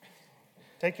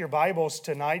Take your Bibles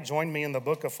tonight. Join me in the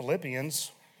book of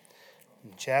Philippians,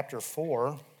 chapter 4.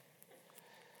 As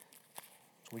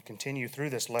we continue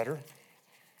through this letter.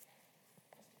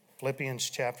 Philippians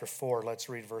chapter 4, let's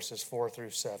read verses 4 through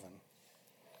 7.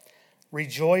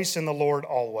 Rejoice in the Lord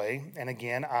always, and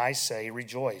again I say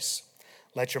rejoice.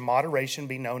 Let your moderation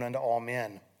be known unto all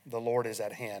men. The Lord is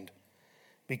at hand.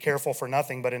 Be careful for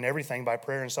nothing, but in everything by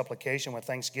prayer and supplication with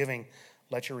thanksgiving,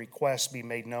 let your requests be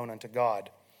made known unto God.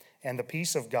 And the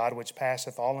peace of God, which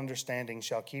passeth all understanding,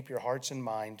 shall keep your hearts and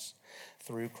minds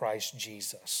through Christ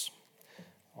Jesus.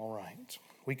 All right.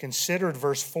 We considered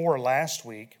verse 4 last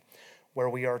week, where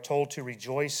we are told to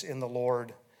rejoice in the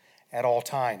Lord at all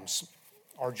times.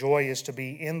 Our joy is to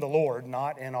be in the Lord,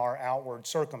 not in our outward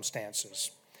circumstances.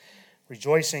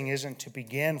 Rejoicing isn't to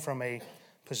begin from a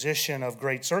position of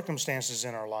great circumstances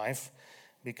in our life,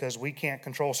 because we can't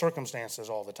control circumstances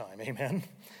all the time. Amen.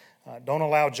 Don't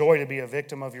allow joy to be a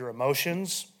victim of your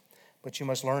emotions, but you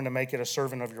must learn to make it a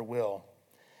servant of your will.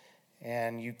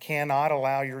 And you cannot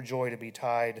allow your joy to be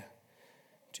tied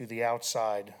to the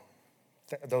outside,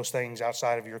 those things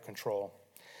outside of your control.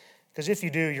 Because if you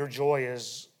do, your joy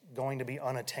is going to be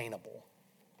unattainable.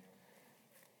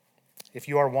 If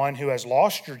you are one who has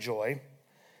lost your joy,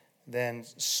 then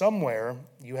somewhere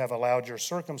you have allowed your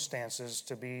circumstances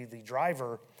to be the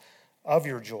driver of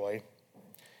your joy,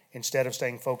 instead of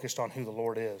staying focused on who the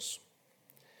Lord is.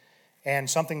 And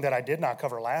something that I did not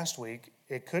cover last week,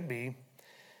 it could be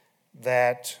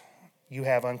that you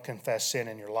have unconfessed sin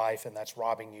in your life, and that's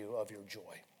robbing you of your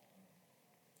joy.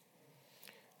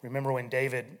 Remember when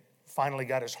David finally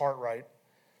got his heart right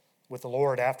with the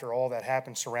Lord after all that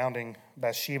happened surrounding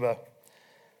Bathsheba?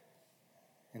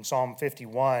 In Psalm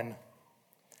 51,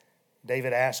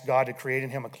 David asked God to create in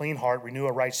him a clean heart, renew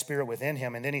a right spirit within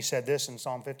him. And then he said this in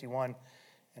Psalm 51,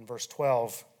 in verse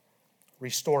 12,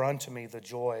 restore unto me the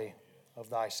joy of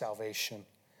thy salvation,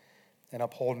 and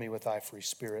uphold me with thy free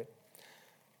spirit.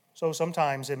 So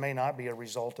sometimes it may not be a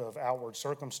result of outward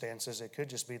circumstances. It could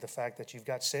just be the fact that you've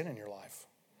got sin in your life,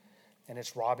 and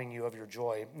it's robbing you of your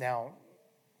joy. Now,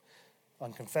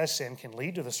 unconfessed sin can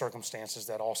lead to the circumstances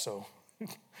that also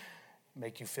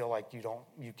make you feel like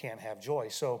you can't have joy.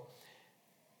 So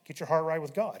get your heart right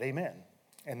with God. Amen.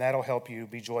 And that'll help you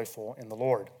be joyful in the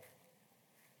Lord.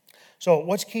 So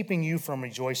what's keeping you from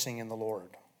rejoicing in the Lord?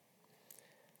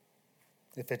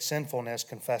 If it's sinfulness,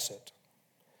 confess it.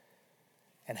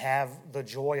 And have the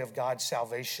joy of God's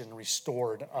salvation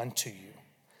restored unto you.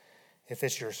 If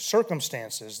it's your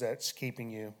circumstances that's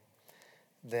keeping you,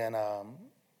 then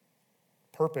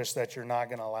purpose that you're not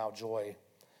going to allow joy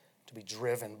to be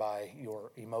driven by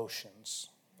your emotions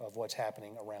of what's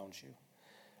happening around you,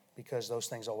 because those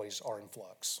things always are in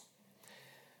flux.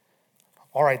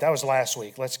 All right, that was last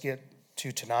week. Let's get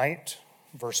to tonight,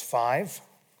 verse 5.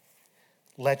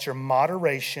 Let your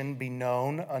moderation be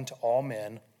known unto all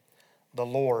men. The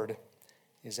Lord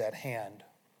is at hand.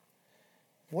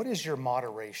 What is your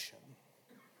moderation?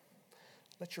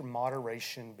 Let your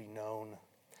moderation be known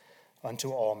unto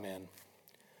all men.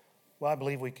 Well, I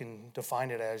believe we can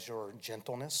define it as your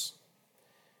gentleness,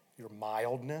 your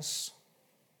mildness,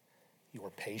 your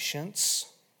patience.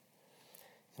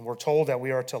 And we're told that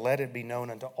we are to let it be known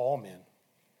unto all men.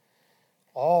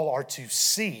 All are to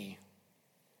see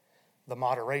the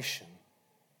moderation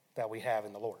that we have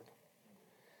in the Lord.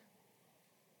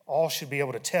 All should be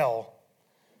able to tell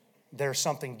there's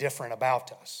something different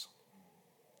about us.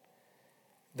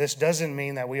 This doesn't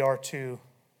mean that we are to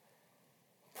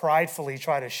pridefully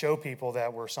try to show people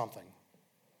that we're something.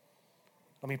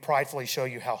 Let me pridefully show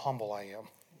you how humble I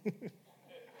am.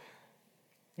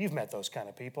 You've met those kind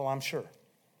of people, I'm sure.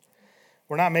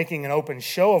 We're not making an open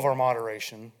show of our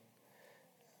moderation,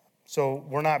 so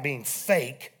we're not being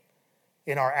fake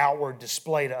in our outward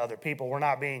display to other people. We're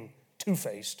not being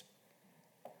two-faced.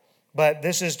 But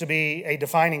this is to be a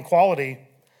defining quality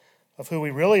of who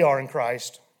we really are in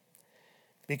Christ,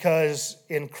 because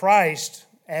in Christ,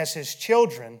 as his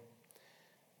children,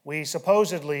 we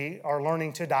supposedly are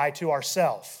learning to die to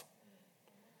ourselves.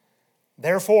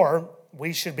 Therefore,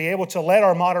 we should be able to let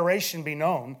our moderation be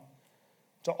known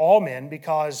to all men,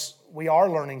 because we are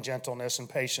learning gentleness and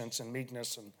patience and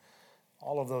meekness and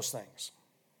all of those things.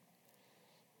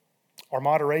 Our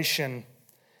moderation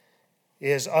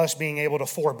is us being able to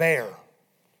forbear.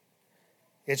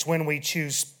 It's when we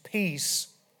choose peace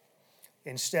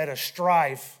instead of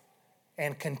strife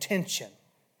and contention.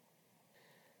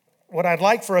 What I'd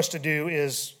like for us to do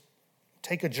is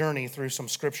take a journey through some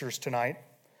scriptures tonight.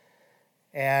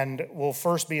 And we'll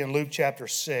first be in Luke chapter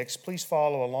 6. Please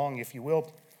follow along if you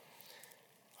will.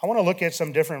 I want to look at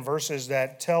some different verses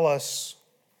that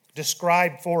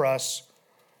describe for us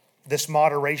this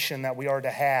moderation that we are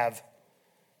to have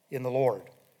in the Lord.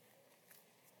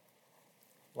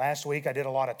 Last week I did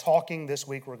a lot of talking. This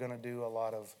week we're going to do a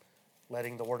lot of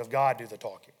letting the Word of God do the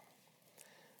talking.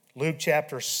 Luke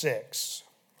chapter 6.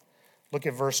 Look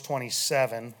at verse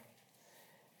 27,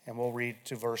 and we'll read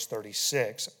to verse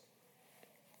 36.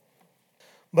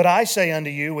 But I say unto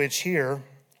you which hear,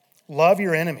 love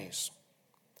your enemies.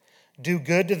 Do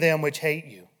good to them which hate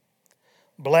you.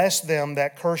 Bless them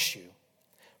that curse you.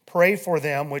 Pray for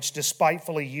them which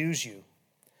despitefully use you.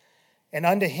 And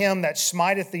unto him that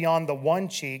smiteth thee on the one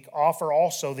cheek, offer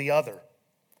also the other.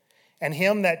 And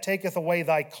him that taketh away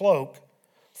thy cloak,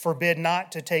 forbid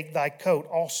not to take thy coat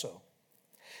also.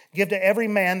 Give to every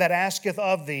man that asketh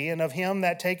of thee, and of him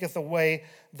that taketh away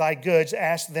thy goods,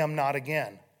 ask them not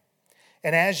again.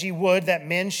 And as ye would that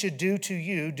men should do to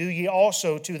you, do ye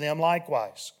also to them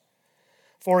likewise.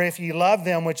 For if ye love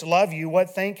them which love you,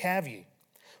 what thank have ye?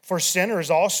 For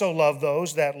sinners also love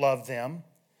those that love them.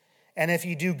 And if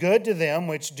ye do good to them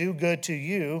which do good to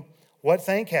you, what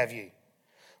thank have ye?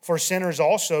 For sinners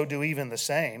also do even the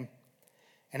same.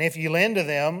 And if ye lend to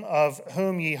them of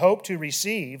whom ye hope to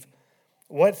receive,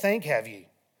 what thank have ye?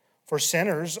 For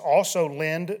sinners also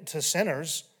lend to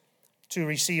sinners to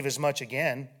receive as much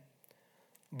again.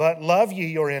 But love ye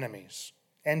your enemies,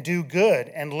 and do good,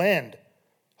 and lend,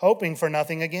 hoping for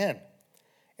nothing again.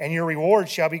 And your reward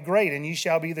shall be great, and ye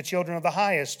shall be the children of the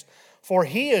highest. For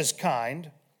he is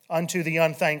kind unto the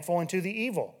unthankful and to the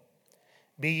evil.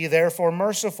 Be ye therefore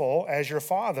merciful, as your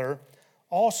Father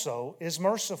also is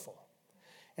merciful.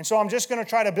 And so I'm just going to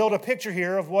try to build a picture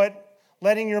here of what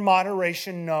letting your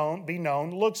moderation be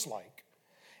known looks like.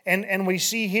 And we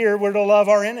see here we're to love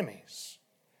our enemies.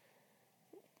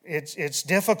 It's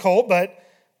difficult, but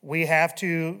we have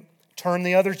to turn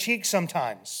the other cheek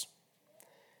sometimes.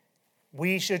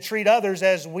 We should treat others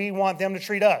as we want them to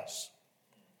treat us.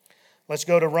 Let's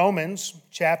go to Romans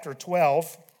chapter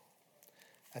 12.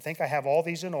 I think I have all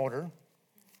these in order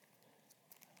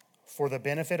for the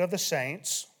benefit of the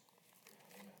saints.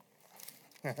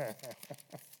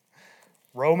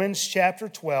 Romans chapter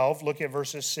 12, look at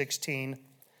verses 16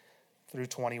 through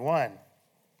 21.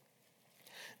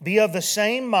 Be of the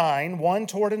same mind one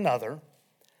toward another.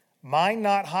 Mind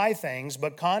not high things,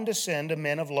 but condescend to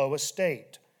men of low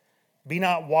estate. Be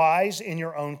not wise in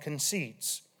your own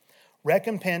conceits.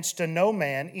 Recompense to no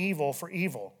man evil for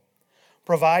evil.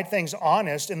 Provide things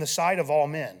honest in the sight of all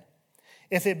men.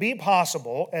 If it be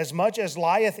possible, as much as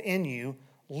lieth in you,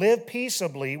 live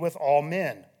peaceably with all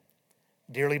men.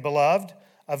 Dearly beloved,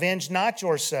 avenge not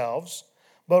yourselves,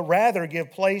 but rather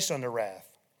give place unto wrath.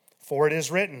 For it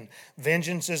is written,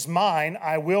 Vengeance is mine,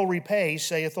 I will repay,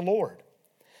 saith the Lord.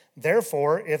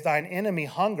 Therefore, if thine enemy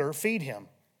hunger, feed him.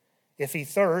 If he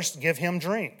thirst, give him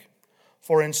drink.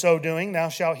 For in so doing thou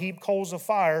shalt heap coals of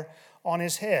fire on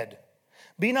his head.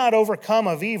 Be not overcome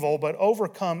of evil, but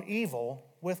overcome evil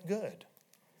with good.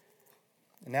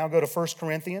 And now go to 1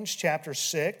 Corinthians chapter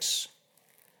 6.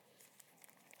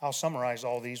 I'll summarize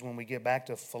all these when we get back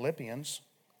to Philippians.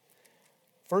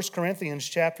 1 Corinthians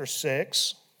chapter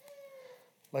 6.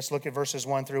 Let's look at verses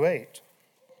 1 through 8.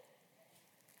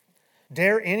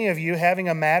 Dare any of you, having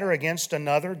a matter against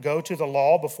another, go to the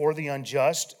law before the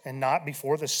unjust and not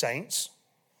before the saints?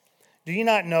 Do ye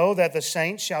not know that the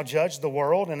saints shall judge the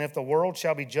world? And if the world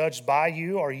shall be judged by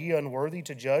you, are ye unworthy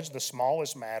to judge the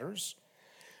smallest matters?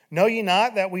 Know ye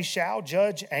not that we shall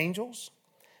judge angels?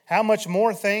 How much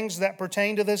more things that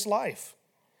pertain to this life?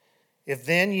 If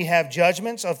then ye have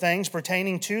judgments of things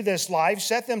pertaining to this life,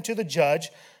 set them to the judge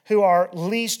who are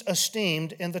least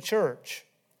esteemed in the church.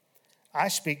 I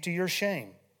speak to your shame.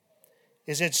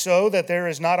 Is it so that there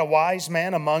is not a wise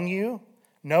man among you?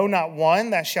 No, not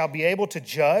one that shall be able to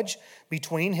judge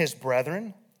between his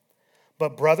brethren.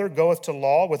 But brother goeth to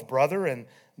law with brother, and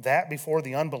that before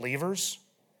the unbelievers.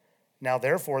 Now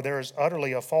therefore there is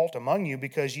utterly a fault among you,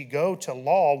 because ye go to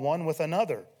law one with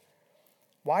another.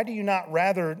 Why do you not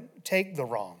rather take the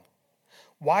wrong?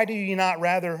 Why do you not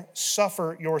rather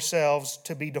suffer yourselves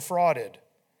to be defrauded?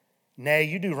 Nay,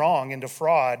 you do wrong and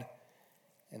defraud,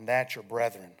 and that your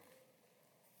brethren.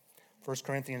 1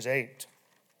 Corinthians 8,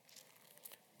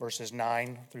 verses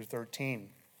 9 through 13.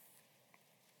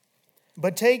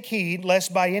 But take heed,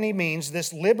 lest by any means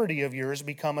this liberty of yours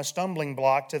become a stumbling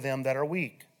block to them that are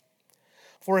weak.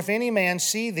 For if any man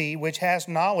see thee, which has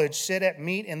knowledge, sit at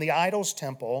meat in the idol's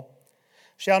temple,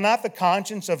 shall not the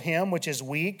conscience of him which is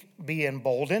weak be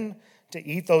emboldened to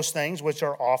eat those things which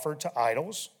are offered to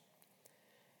idols?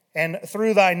 And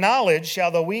through thy knowledge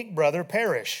shall the weak brother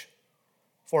perish,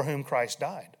 for whom Christ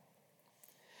died.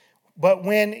 But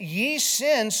when ye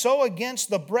sin so against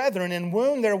the brethren and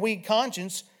wound their weak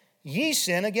conscience, ye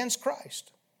sin against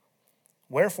Christ.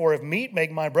 Wherefore, if meat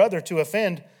make my brother to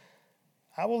offend,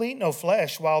 I will eat no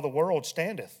flesh while the world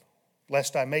standeth,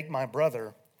 lest I make my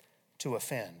brother to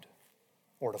offend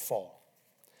or to fall.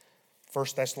 1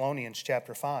 Thessalonians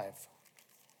chapter 5.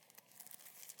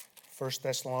 1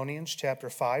 Thessalonians chapter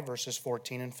 5, verses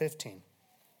 14 and 15.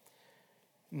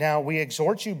 Now we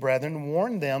exhort you, brethren,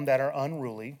 warn them that are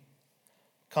unruly,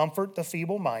 comfort the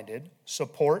feeble-minded,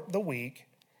 support the weak,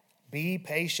 be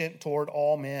patient toward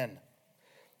all men.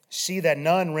 See that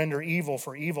none render evil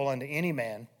for evil unto any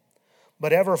man,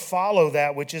 but ever follow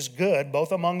that which is good,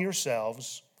 both among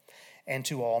yourselves and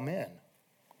to all men.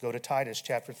 Go to Titus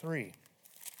chapter 3.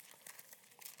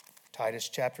 Titus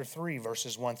chapter 3,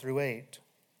 verses 1 through 8.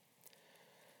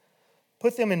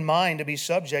 Put them in mind to be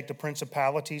subject to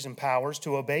principalities and powers,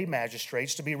 to obey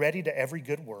magistrates, to be ready to every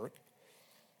good work,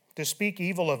 to speak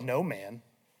evil of no man,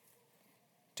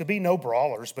 to be no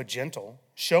brawlers, but gentle,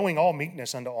 showing all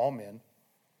meekness unto all men.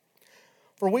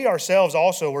 For we ourselves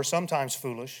also were sometimes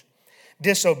foolish,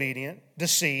 disobedient,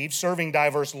 deceived, serving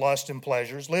diverse lusts and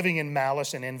pleasures, living in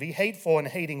malice and envy, hateful and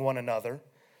hating one another.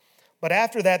 But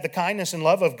after that, the kindness and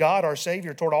love of God our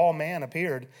Savior toward all man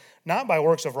appeared, not by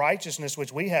works of righteousness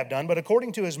which we have done, but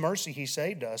according to his mercy he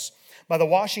saved us, by the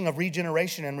washing of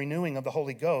regeneration and renewing of the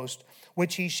Holy Ghost,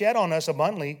 which he shed on us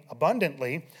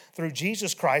abundantly through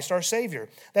Jesus Christ our Savior,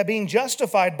 that being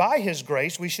justified by his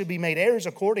grace, we should be made heirs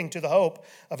according to the hope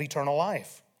of eternal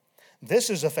life. This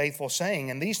is a faithful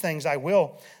saying, and these things I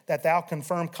will that thou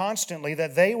confirm constantly,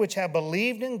 that they which have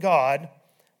believed in God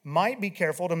might be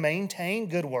careful to maintain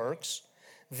good works.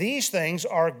 These things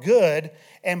are good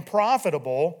and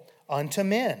profitable unto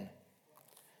men.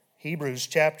 Hebrews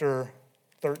chapter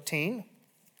 13.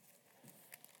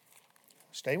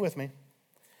 Stay with me.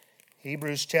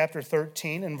 Hebrews chapter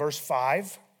 13 and verse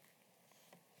 5.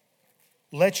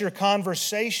 Let your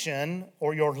conversation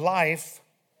or your life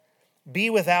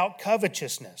be without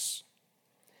covetousness,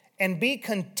 and be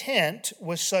content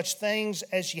with such things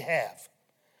as ye have.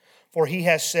 For he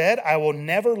has said, I will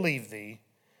never leave thee,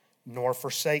 nor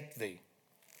forsake thee.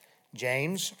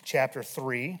 James chapter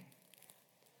 3,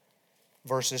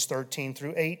 verses 13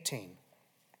 through 18.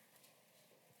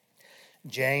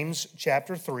 James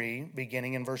chapter 3,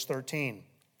 beginning in verse 13.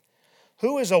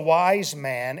 Who is a wise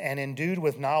man and endued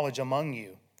with knowledge among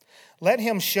you? Let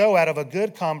him show out of a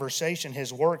good conversation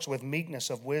his works with meekness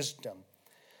of wisdom.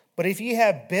 But if ye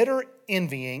have bitter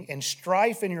envying and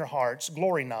strife in your hearts,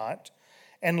 glory not,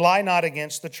 and lie not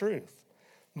against the truth.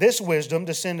 This wisdom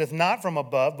descendeth not from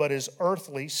above, but is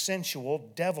earthly,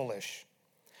 sensual, devilish.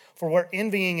 For where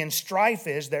envying and strife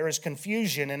is, there is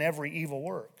confusion in every evil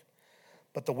work.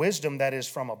 But the wisdom that is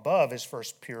from above is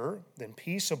first pure, then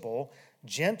peaceable,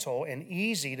 gentle, and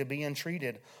easy to be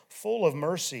entreated, full of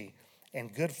mercy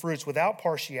and good fruits, without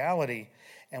partiality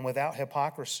and without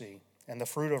hypocrisy. And the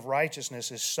fruit of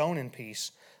righteousness is sown in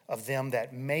peace of them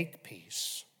that make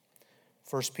peace.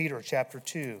 1 Peter chapter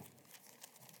 2.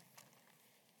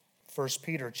 1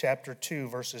 Peter chapter 2,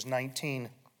 verses 19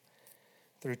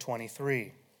 through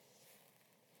 23.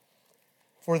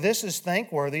 For this is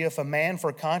thankworthy if a man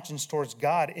for conscience towards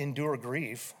God endure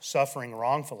grief, suffering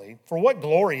wrongfully. For what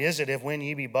glory is it if when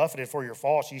ye be buffeted for your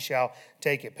faults ye shall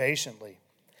take it patiently?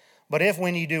 But if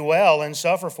when ye do well and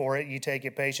suffer for it ye take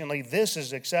it patiently, this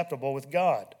is acceptable with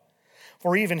God.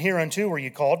 For even hereunto were ye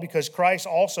called, because Christ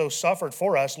also suffered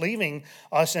for us, leaving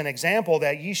us an example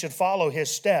that ye should follow his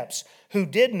steps, who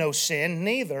did no sin,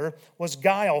 neither was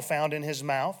guile found in his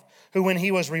mouth, who when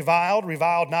he was reviled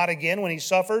not again. When he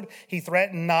suffered, he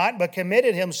threatened not, but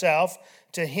committed himself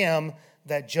to him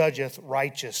that judgeth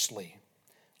righteously.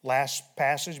 Last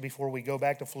passage before we go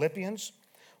back to Philippians,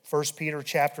 1 Peter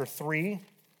chapter 3,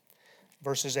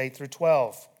 verses 8 through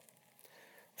 12.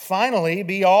 Finally,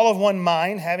 be all of one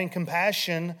mind, having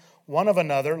compassion one of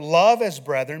another. Love as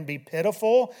brethren. Be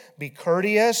pitiful, be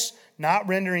courteous, not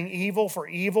rendering evil for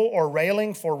evil or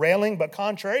railing for railing, but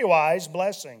contrariwise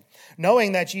blessing,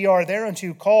 knowing that ye are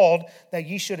thereunto called, that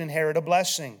ye should inherit a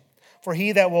blessing. For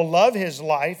he that will love his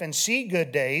life and see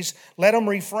good days, let him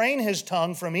refrain his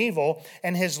tongue from evil,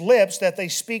 and his lips that they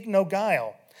speak no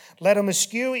guile. Let him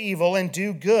eschew evil and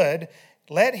do good.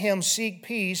 Let him seek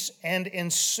peace and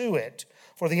ensue it.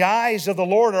 For the eyes of the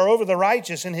Lord are over the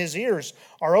righteous, and his ears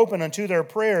are open unto their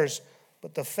prayers.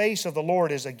 But the face of the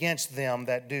Lord is against them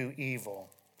that do evil.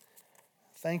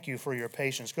 Thank you for your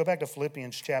patience. Go back to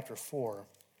Philippians chapter 4.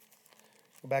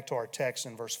 Go back to our text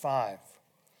in verse 5.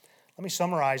 Let me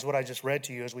summarize what I just read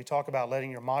to you as we talk about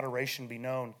letting your moderation be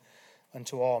known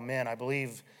unto all men. I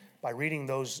believe by reading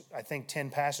those, 10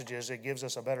 passages, it gives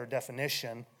us a better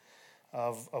definition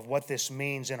of what this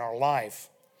means in our life.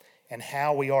 and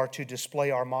how we are to display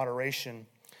our moderation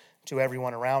to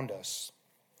everyone around us.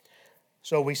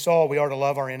 So we saw we are to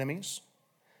love our enemies.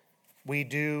 We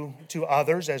do to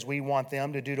others as we want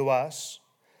them to do to us.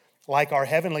 Like our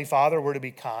Heavenly Father, we're to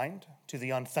be kind to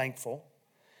the unthankful.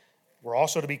 We're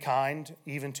also to be kind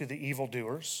even to the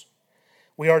evildoers.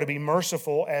 We are to be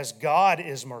merciful as God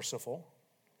is merciful.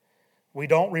 We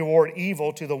don't reward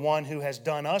evil to the one who has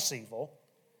done us evil.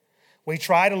 We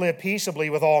try to live peaceably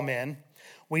with all men.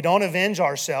 We don't avenge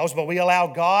ourselves, but we allow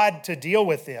God to deal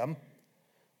with them.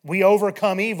 We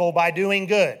overcome evil by doing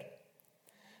good.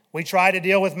 We try to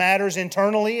deal with matters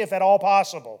internally if at all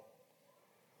possible.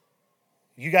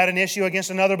 You got an issue against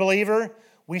another believer,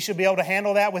 we should be able to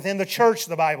handle that within the church,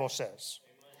 the Bible says.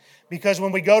 Because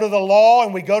when we go to the law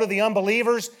and we go to the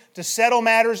unbelievers to settle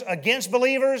matters against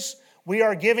believers, we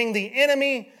are giving the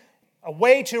enemy a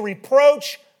way to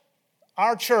reproach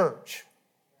our church.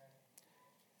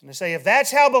 And to say, if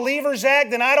that's how believers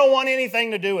act, then I don't want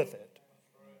anything to do with it.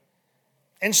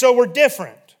 And so we're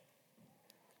different.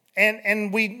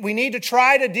 And we need to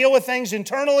try to deal with things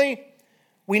internally.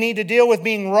 We need to deal with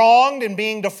being wronged and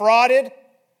being defrauded.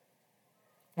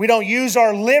 We don't use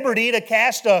our liberty to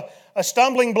cast a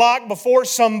stumbling block before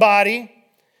somebody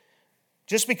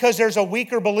just because there's a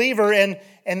weaker believer and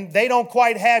they don't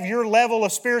quite have your level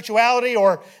of spirituality,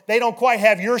 or they don't quite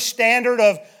have your standard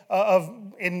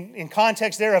in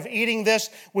context there of eating this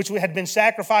which had been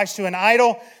sacrificed to an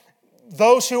idol.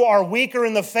 Those who are weaker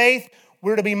in the faith,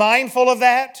 we're to be mindful of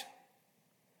that.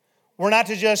 We're not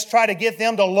to just try to get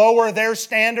them to lower their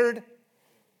standard.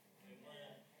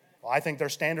 Well, I think their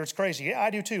standard's crazy. Yeah,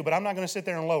 I do too, but I'm not going to sit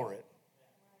there and lower it.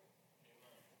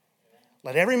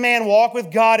 Let every man walk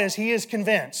with God as he is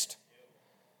convinced.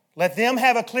 Let them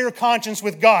have a clear conscience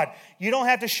with God. You don't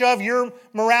have to shove your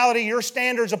morality, your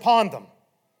standards upon them.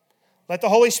 Let the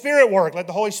Holy Spirit work. Let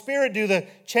the Holy Spirit do the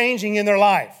changing in their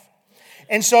life.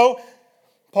 And so,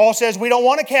 Paul says we don't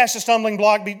want to cast a stumbling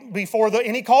block before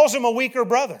and he calls them a weaker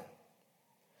brother.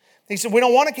 He said we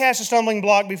don't want to cast a stumbling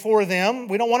block before them.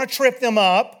 We don't want to trip them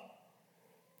up.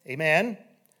 Amen.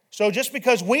 So just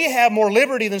because we have more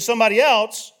liberty than somebody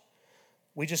else,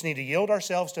 we just need to yield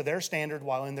ourselves to their standard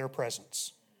while in their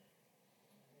presence.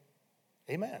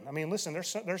 Amen. I mean, listen,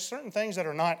 there's certain things that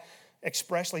are not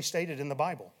expressly stated in the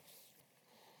Bible.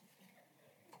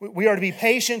 We are to be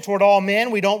patient toward all men.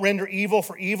 We don't render evil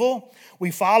for evil. We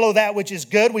follow that which is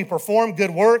good. We perform good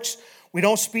works. We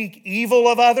don't speak evil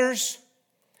of others,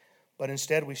 but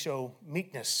instead we show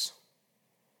meekness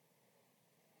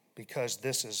because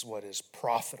this is what is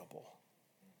profitable.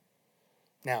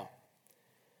 Now,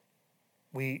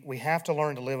 we have to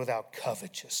learn to live without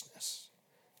covetousness.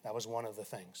 That was one of the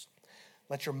things.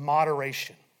 Let your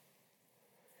moderation,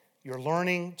 you're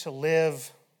learning to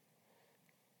live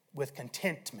with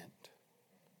contentment.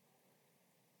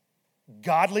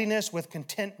 Godliness with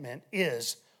contentment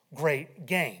is great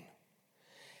gain.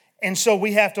 And so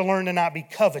we have to learn to not be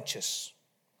covetous.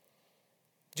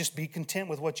 Just be content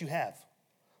with what you have.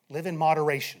 Live in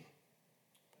moderation.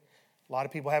 A lot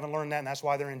of people haven't learned that, and that's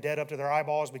why they're in debt up to their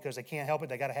eyeballs, because they can't help it.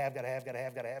 They got to have.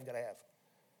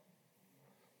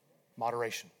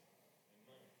 Moderation.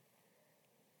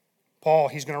 Paul,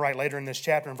 he's going to write later in this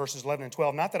chapter in verses 11 and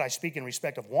 12, not that I speak in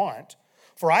respect of want,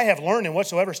 for I have learned in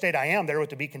whatsoever state I am therewith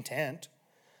to be content.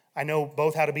 I know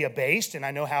both how to be abased and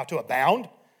I know how to abound.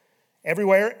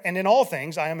 Everywhere and in all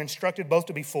things I am instructed both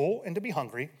to be full and to be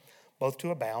hungry, both to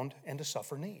abound and to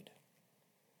suffer need.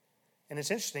 And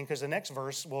it's interesting because the next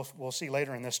verse we'll see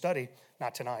later in this study,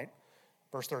 not tonight,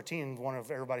 verse 13, one of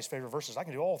everybody's favorite verses, I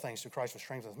can do all things through Christ which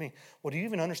strengtheneth me. Well, do you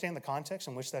even understand the context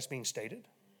in which that's being stated?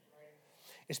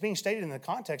 It's being stated in the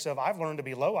context of I've learned to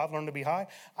be low, I've learned to be high,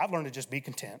 I've learned to just be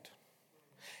content.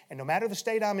 And no matter the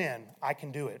state I'm in, I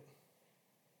can do it.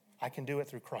 I can do it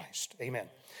through Christ. Amen.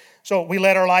 So we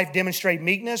let our life demonstrate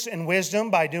meekness and wisdom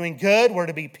by doing good. We're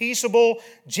to be peaceable,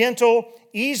 gentle,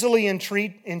 easily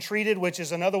entreated, which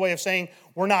is another way of saying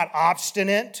we're not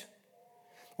obstinate.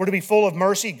 We're to be full of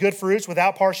mercy, good fruits,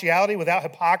 without partiality, without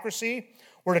hypocrisy.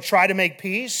 We're to try to make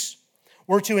peace.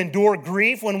 We're to endure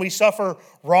grief when we suffer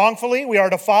wrongfully. We are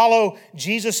to follow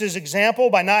Jesus'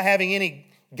 example by not having any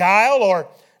guile or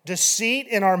deceit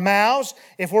in our mouths.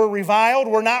 If we're reviled,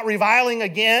 we're not reviling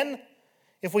again.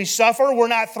 If we suffer, we're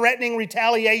not threatening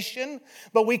retaliation,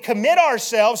 but we commit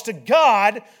ourselves to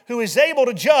God who is able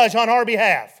to judge on our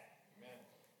behalf. Amen.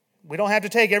 We don't have to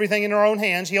take everything in our own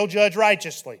hands. He'll judge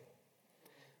righteously.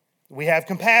 We have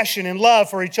compassion and love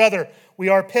for each other. We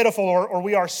are pitiful or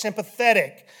we are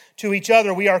sympathetic to each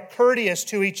other. We are courteous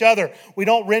to each other. We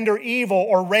don't render evil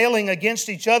or railing against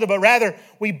each other, but rather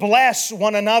we bless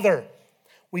one another.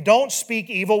 We don't speak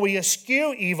evil, we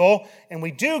eschew evil, and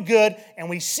we do good, and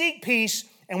we seek peace,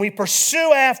 and we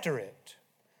pursue after it.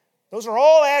 Those are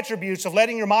all attributes of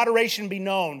letting your moderation be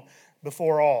known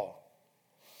before all.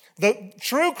 The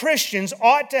true Christians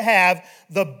ought to have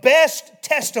the best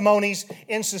testimonies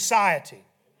in society.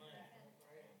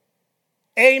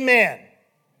 Amen.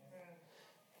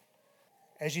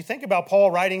 As you think about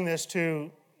Paul writing this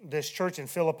to this church in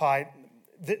Philippi,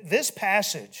 this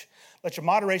passage, let your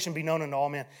moderation be known unto all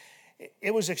men,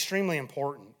 it was extremely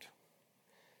important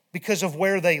because of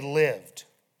where they lived.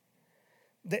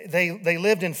 They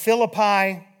lived in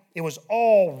Philippi. It was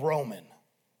all Roman,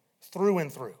 through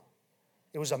and through.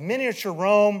 It was a miniature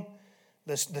Rome,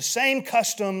 the same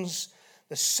customs,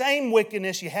 the same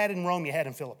wickedness you had in Rome, you had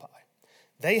in Philippi.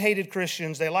 They hated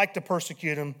Christians. They liked to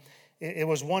persecute them. It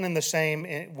was one and the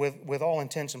same with all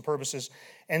intents and purposes.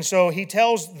 And so he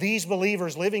tells these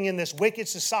believers living in this wicked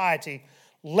society,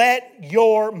 let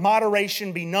your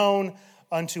moderation be known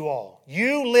unto all.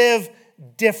 You live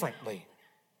differently.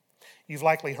 You've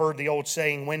likely heard the old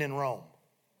saying, when in Rome.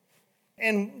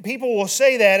 And people will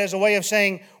say that as a way of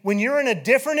saying, when you're in a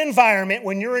different environment,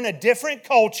 when you're in a different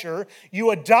culture, you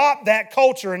adopt that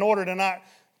culture in order to not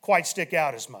quite stick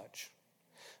out as much.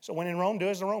 So when in Rome, do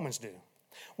as the Romans do.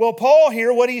 Well, Paul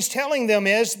here, what he's telling them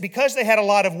is, because they had a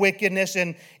lot of wickedness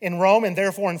in Rome and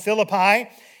therefore in Philippi,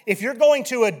 if you're going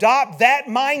to adopt that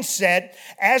mindset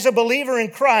as a believer in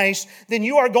Christ, then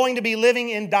you are going to be living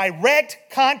in direct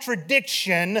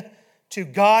contradiction to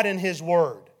God and His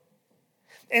Word.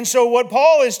 And so what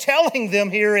Paul is telling them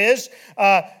here is,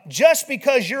 just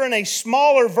because you're in a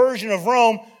smaller version of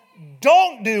Rome,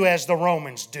 don't do as the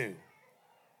Romans do.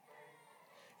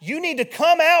 You need to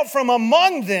come out from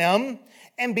among them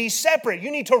and be separate. You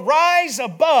need to rise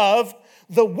above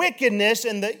the wickedness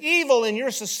and the evil in your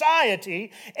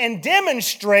society and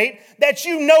demonstrate that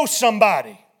you know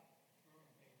somebody,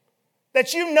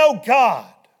 that you know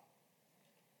God.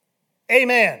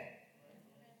 Amen.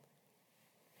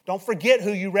 Don't forget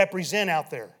who you represent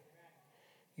out there.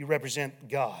 You represent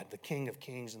God, the King of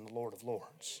Kings and the Lord of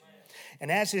Lords.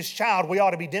 And as His child, we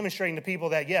ought to be demonstrating to people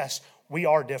that, yes, we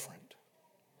are different.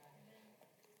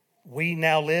 We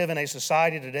now live in a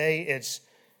society today, it's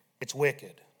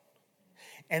wicked.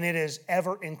 And it is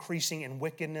ever increasing in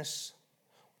wickedness.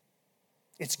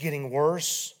 It's getting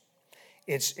worse.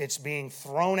 It's being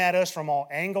thrown at us from all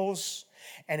angles.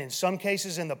 And in some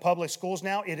cases in the public schools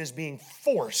now, it is being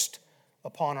forced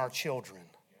upon our children.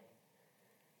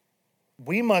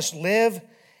 We must live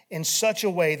in such a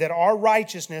way that our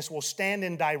righteousness will stand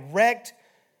in direct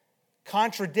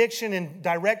contradiction and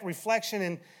direct reflection,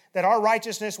 and that our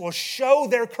righteousness will show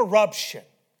their corruption.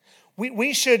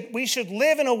 We should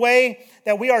live in a way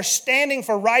that we are standing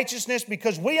for righteousness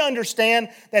because we understand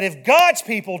that if God's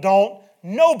people don't,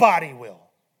 nobody will.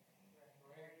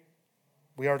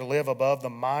 We are to live above the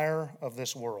mire of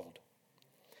this world.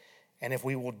 And if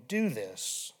we will do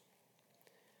this,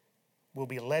 we'll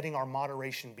be letting our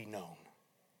moderation be known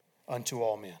unto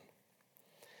all men.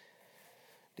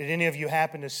 Did any of you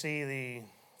happen to see the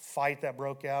fight that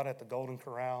broke out at the Golden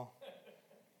Corral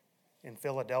in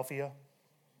Philadelphia?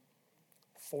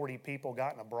 40 people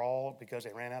got in a brawl because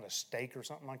they ran out of steak or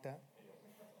something like that.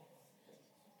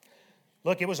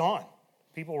 Look, it was on.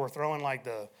 People were throwing like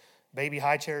the baby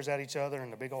high chairs at each other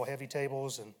and the big old heavy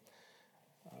tables. And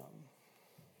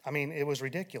it was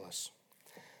ridiculous.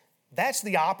 That's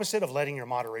the opposite of letting your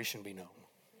moderation be known.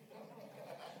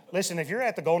 Listen, if you're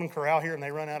at the Golden Corral here and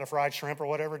they run out of fried shrimp or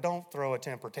whatever, don't throw a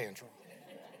temper tantrum.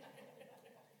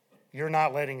 You're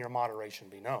not letting your moderation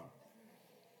be known.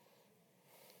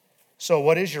 So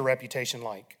what is your reputation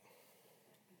like?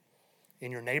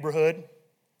 In your neighborhood,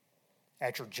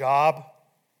 at your job,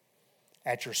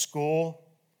 at your school,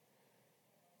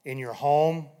 in your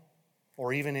home,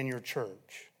 or even in your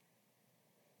church?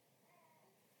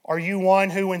 Are you one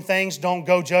who, when things don't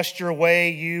go just your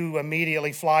way, you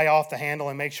immediately fly off the handle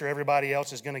and make sure everybody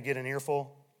else is going to get an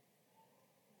earful?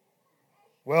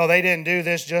 Well, they didn't do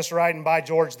this just right, and by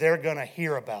George, they're going to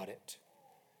hear about it.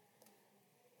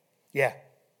 Yeah,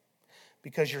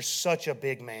 because you're such a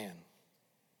big man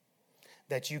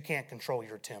that you can't control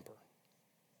your temper.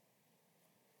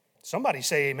 Somebody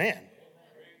say amen.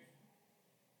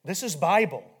 This is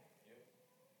Bible.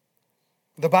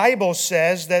 The Bible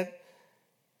says that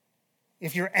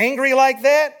if you're angry like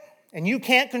that and you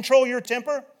can't control your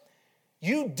temper,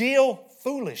 you deal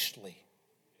foolishly.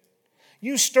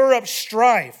 You stir up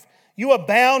strife. You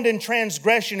abound in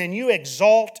transgression and you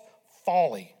exalt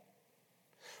folly.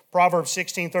 Proverbs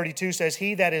 16:32 says,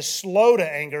 "He that is slow to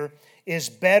anger is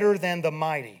better than the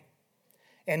mighty,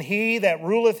 and he that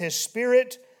ruleth his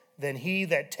spirit than he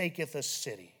that taketh a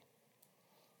city.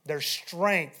 There's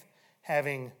strength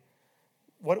having,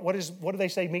 what do they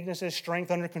say meekness is?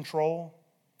 Strength under control?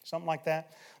 Something like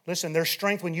that. Listen, there's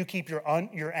strength when you keep your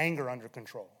anger under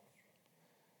control.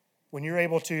 When you're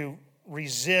able to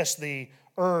resist the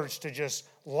urge to just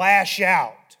lash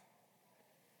out.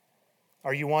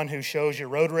 Are you one who shows your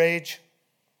road rage?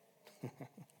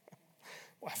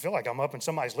 Well, I feel like I'm up in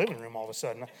somebody's living room all of a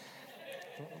sudden.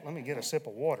 Let me get a sip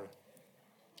of water.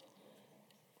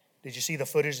 Did you see the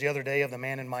footage the other day of the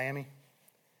man in Miami?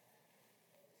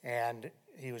 And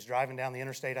he was driving down the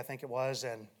interstate, I think it was,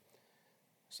 and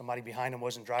somebody behind him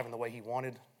wasn't driving the way he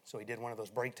wanted, so he did one of those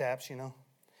brake taps,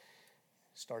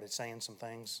 Started saying some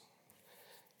things.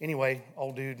 Anyway,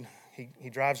 old dude, he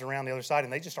drives around the other side,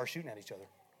 and they just start shooting at each other,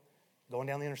 going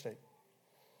down the interstate.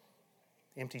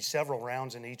 Emptied several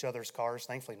rounds into each other's cars.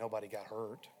 Thankfully, nobody got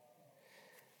hurt.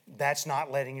 That's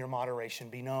not letting your moderation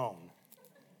be known.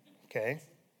 Okay?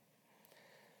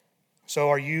 So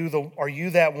are you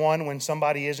that one when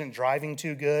somebody isn't driving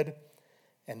too good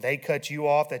and they cut you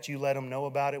off that you let them know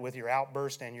about it with your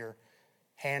outburst and your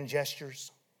hand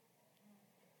gestures?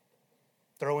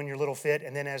 Throwing your little fit,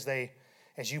 and then as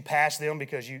you pass them,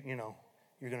 because you're going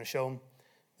to show them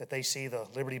that they see the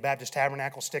Liberty Baptist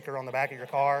Tabernacle sticker on the back of your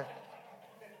car.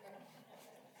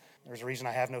 There's a reason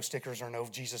I have no stickers or no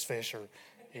Jesus fish or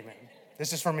amen.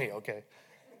 This is for me, okay?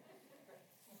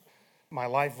 My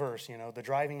life verse, the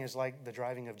driving is like the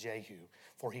driving of Jehu,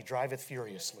 for he driveth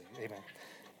furiously. Amen.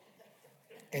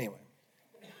 Anyway,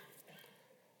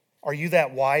 are you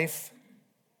that wife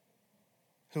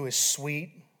who is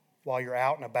sweet while you're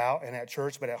out and about and at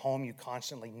church, but at home you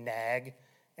constantly nag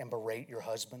and berate your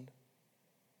husband?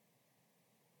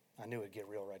 I knew it'd get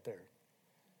real right there.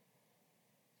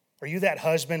 Are you that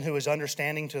husband who is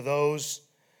understanding to those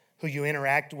who you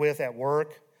interact with at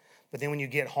work, but then when you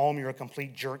get home, you're a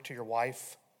complete jerk to your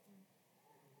wife?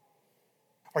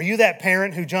 Are you that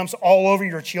parent who jumps all over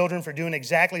your children for doing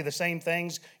exactly the same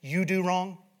things you do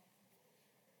wrong?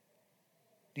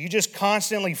 Do you just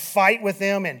constantly fight with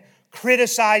them and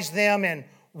criticize them and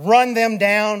run them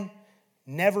down,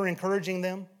 never encouraging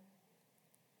them?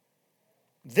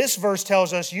 This verse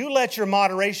tells us, you let your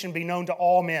moderation be known to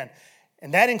all men,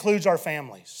 and that includes our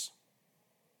families.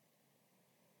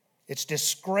 It's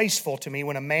disgraceful to me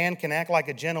when a man can act like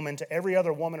a gentleman to every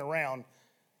other woman around,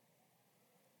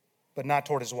 but not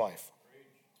toward his wife.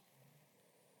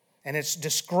 And it's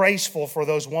disgraceful for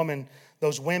those women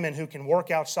who can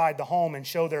work outside the home and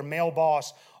show their male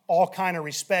boss all kind of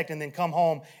respect and then come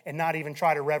home and not even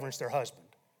try to reverence their husband.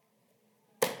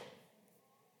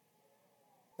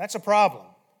 That's a problem.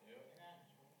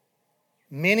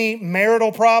 Many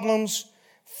marital problems,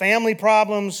 family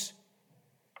problems,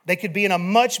 they could be in a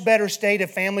much better state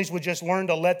if families would just learn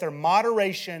to let their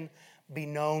moderation be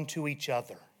known to each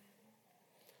other.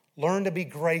 Learn to be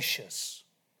gracious,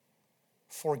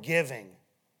 forgiving,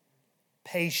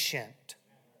 patient.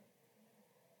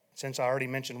 Since I already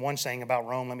mentioned one saying about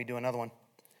Rome, let me do another one.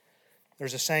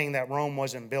 There's a saying that Rome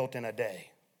wasn't built in a day.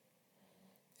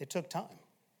 It took time.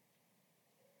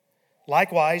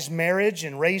 Likewise, marriage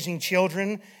and raising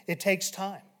children, it takes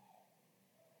time.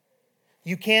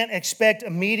 You can't expect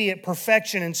immediate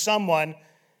perfection in someone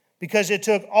because it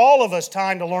took all of us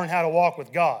time to learn how to walk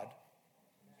with God.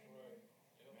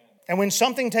 And when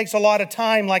something takes a lot of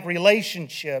time, like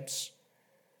relationships,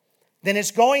 then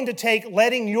it's going to take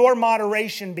letting your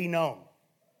moderation be known.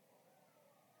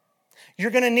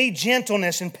 You're going to need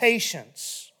gentleness and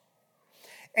patience.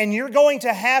 And you're going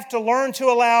to have to learn to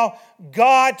allow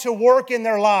God to work in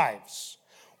their lives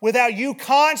without you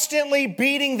constantly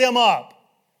beating them up.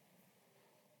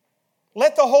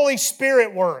 Let the Holy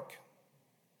Spirit work.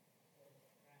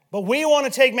 But we want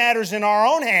to take matters in our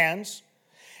own hands,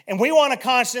 and we want to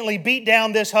constantly beat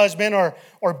down this husband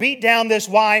or beat down this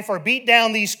wife or beat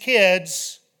down these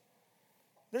kids.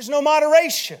 There's no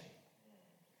moderation.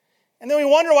 And then we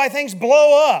wonder why things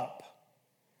blow up.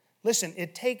 Listen,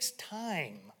 it takes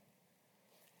time.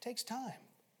 It takes time.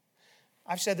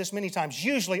 I've said this many times.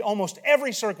 Usually, almost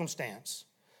every circumstance,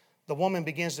 the woman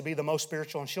begins to be the most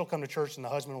spiritual and she'll come to church and the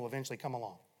husband will eventually come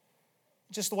along.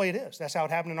 It's just the way it is. That's how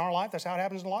it happened in our life. That's how it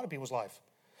happens in a lot of people's life.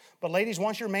 But ladies,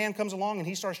 once your man comes along and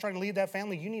he starts trying to lead that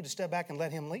family, you need to step back and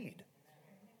let him lead.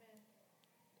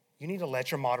 You need to let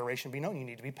your moderation be known. You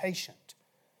need to be patient.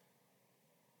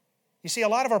 You see, a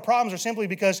lot of our problems are simply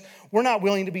because we're not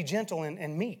willing to be gentle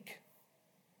and meek.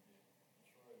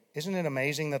 Isn't it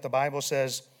amazing that the Bible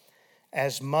says,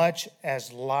 as much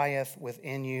as lieth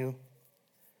within you,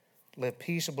 live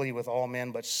peaceably with all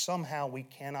men, but somehow we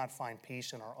cannot find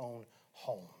peace in our own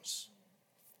homes.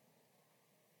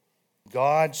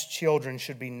 God's children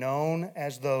should be known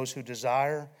as those who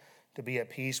desire to be at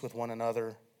peace with one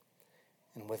another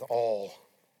and with all,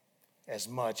 as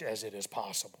much as it is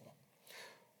possible.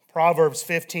 Proverbs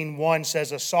 15:1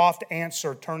 says, "A soft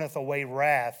answer turneth away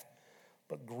wrath,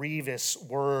 but grievous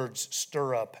words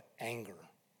stir up anger."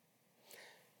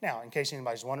 Now, in case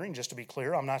anybody's wondering, just to be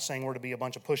clear, I'm not saying we're to be a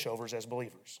bunch of pushovers as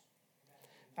believers.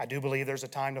 I do believe there's a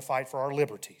time to fight for our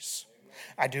liberties.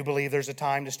 I do believe there's a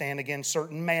time to stand against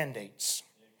certain mandates.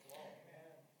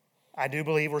 I do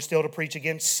believe we're still to preach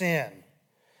against sin.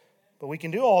 But we can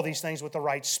do all these things with the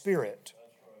right spirit.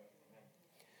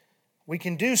 We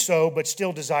can do so, but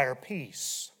still desire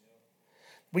peace.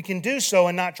 We can do so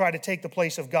and not try to take the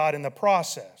place of God in the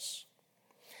process.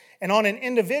 And on an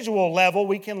individual level,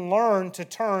 we can learn to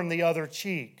turn the other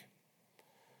cheek.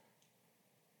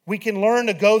 We can learn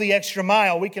to go the extra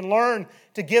mile. We can learn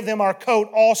to give them our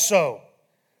coat also.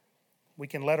 We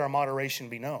can let our moderation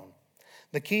be known.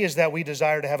 The key is that we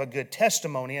desire to have a good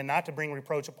testimony and not to bring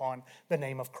reproach upon the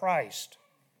name of Christ.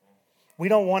 We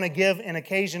don't want to give an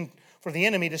occasion for the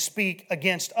enemy to speak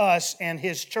against us and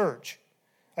his church,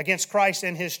 against Christ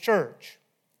and his church.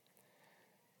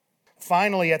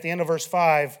 Finally, at the end of verse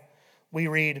 5, we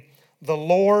read, "The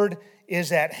Lord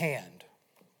is at hand."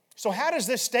 So how does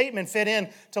this statement fit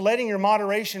in to letting your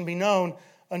moderation be known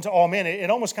unto all men? It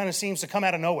almost kind of seems to come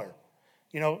out of nowhere.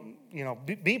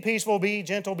 Be peaceful, be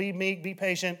gentle, be meek, be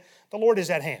patient. The Lord is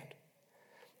at hand.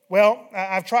 Well,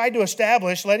 I've tried to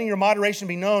establish letting your moderation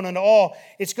be known unto all.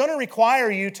 It's going to require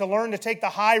you to learn to take the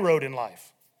high road in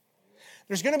life.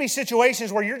 There's going to be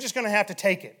situations where you're just going to have to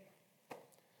take it.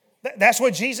 That's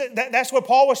what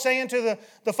Paul was saying to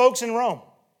the folks in Rome.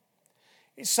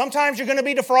 Sometimes you're going to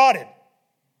be defrauded.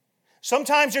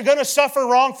 Sometimes you're going to suffer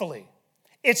wrongfully.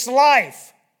 It's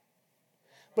life.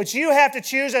 But you have to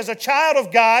choose as a child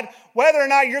of God whether or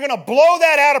not you're going to blow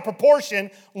that out of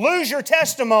proportion, lose your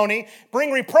testimony,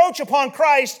 bring reproach upon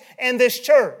Christ and this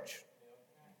church.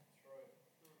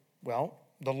 Well,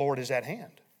 the Lord is at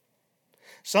hand.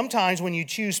 Sometimes when you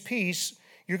choose peace,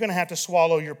 you're going to have to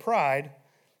swallow your pride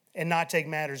and not take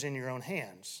matters in your own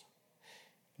hands,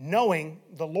 knowing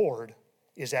the Lord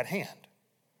is at hand.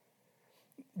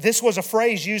 This was a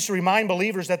phrase used to remind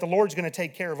believers that the Lord's going to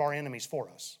take care of our enemies for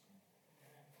us.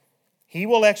 He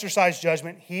will exercise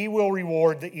judgment. He will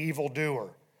reward the evildoer.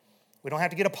 We don't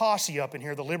have to get a posse up in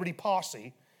here, the Liberty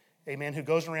Posse, amen, who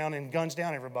goes around and guns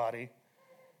down everybody.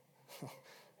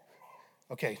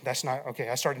 Okay, I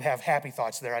started to have happy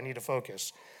thoughts there. I need to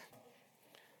focus.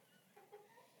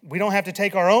 We don't have to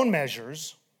take our own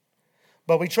measures,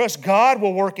 but we trust God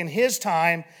will work in His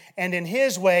time and in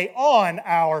His way on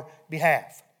our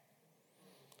behalf.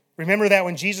 Remember that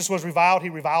when Jesus was reviled, He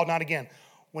reviled not again.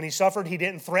 When He suffered, He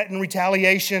didn't threaten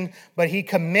retaliation, but He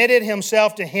committed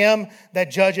Himself to Him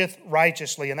that judgeth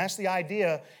righteously. And that's the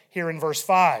idea here in verse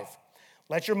 5.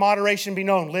 Let your moderation be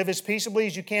known. Live as peaceably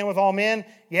as you can with all men.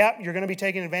 Yep, you're going to be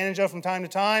taken advantage of from time to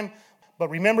time. But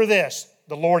remember this,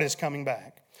 the Lord is coming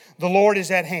back. The Lord is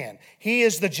at hand. He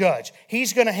is the judge.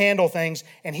 He's going to handle things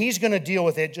and He's going to deal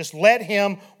with it. Just let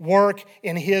Him work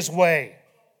in His way.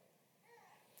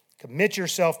 Commit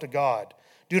yourself to God.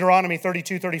 Deuteronomy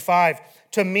 32:35.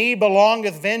 To me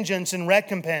belongeth vengeance and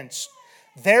recompense.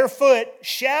 Their foot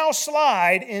shall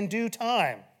slide in due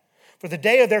time. For the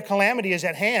day of their calamity is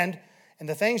at hand, and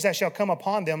the things that shall come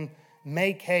upon them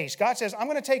make haste. God says, I'm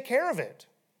going to take care of it.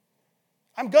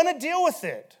 I'm going to deal with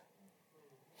it.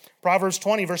 Proverbs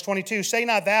 20, verse 22, say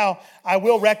not thou, I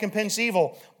will recompense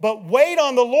evil, but wait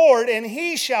on the Lord, and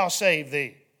He shall save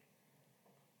thee.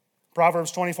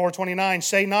 Proverbs 24:29,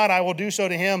 say not, I will do so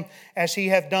to him as he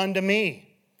hath done to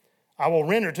me. I will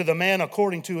render to the man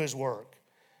according to his work.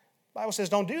 The Bible says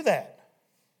don't do that.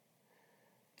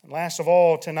 And last of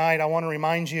all, tonight, I want to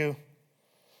remind you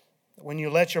that when you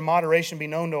let your moderation be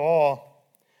known to all,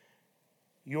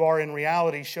 you are in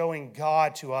reality showing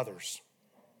God to others.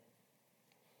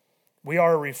 We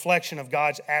are a reflection of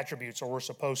God's attributes, or we're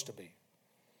supposed to be.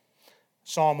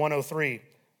 Psalm 103,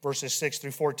 verses 6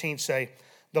 through 14 say,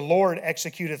 the Lord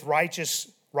executeth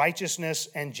righteousness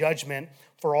and judgment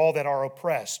for all that are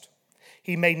oppressed.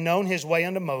 He made known His way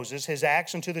unto Moses, His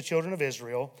acts unto the children of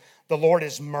Israel. The Lord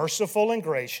is merciful and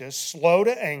gracious, slow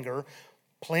to anger,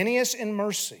 plenteous in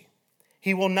mercy.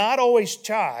 He will not always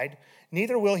chide,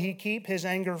 neither will He keep His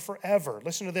anger forever.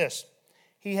 Listen to this.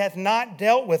 He hath not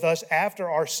dealt with us after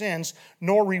our sins,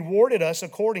 nor rewarded us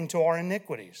according to our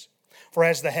iniquities. For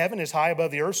as the heaven is high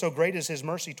above the earth, so great is His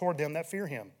mercy toward them that fear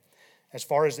Him. As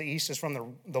far as the east is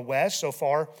from the west, so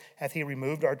far hath He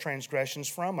removed our transgressions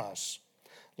from us.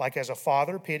 Like as a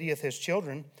father pitieth his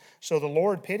children, so the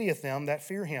Lord pitieth them that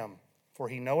fear Him. For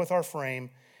He knoweth our frame,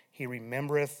 He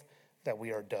remembereth that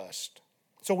we are dust.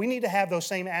 So we need to have those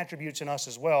same attributes in us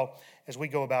as well as we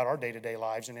go about our day-to-day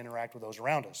lives and interact with those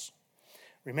around us.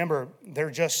 Remember,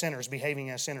 they're just sinners behaving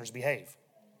as sinners behave.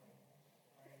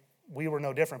 We were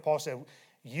no different. Paul said,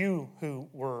 you who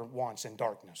were once in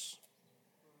darkness.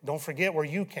 Don't forget where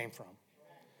you came from.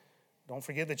 Don't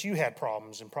forget that you had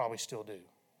problems and probably still do.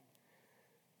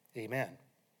 Amen.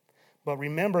 But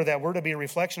remember that we're to be a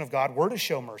reflection of God. We're to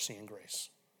show mercy and grace.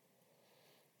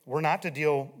 We're not to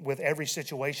deal with every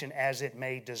situation as it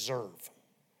may deserve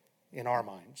in our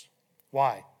minds.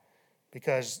 Why?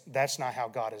 Because that's not how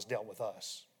God has dealt with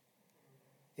us.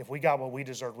 If we got what we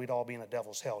deserved, we'd all be in the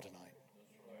devil's hell tonight.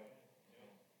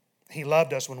 He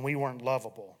loved us when we weren't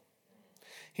lovable.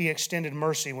 He extended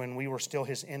mercy when we were still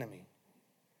his enemy.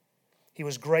 He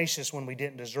was gracious when we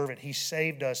didn't deserve it. He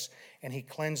saved us and he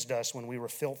cleansed us when we were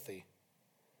filthy.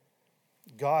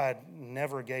 God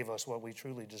never gave us what we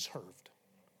truly deserved.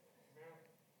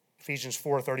 Ephesians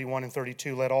 4:31 and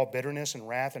 32, let all bitterness and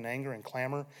wrath and anger and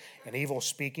clamor and evil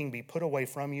speaking be put away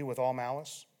from you with all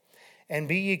malice. And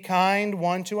be ye kind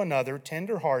one to another,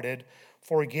 tender-hearted,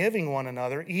 forgiving one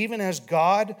another, even as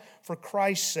God, for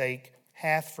Christ's sake,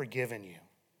 hath forgiven you.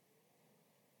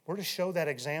 We're to show that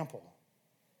example.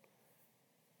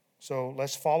 So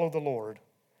let's follow the Lord.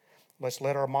 Let's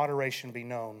let our moderation be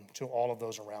known to all of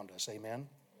those around us. Amen.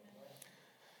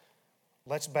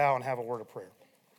 Let's bow and have a word of prayer.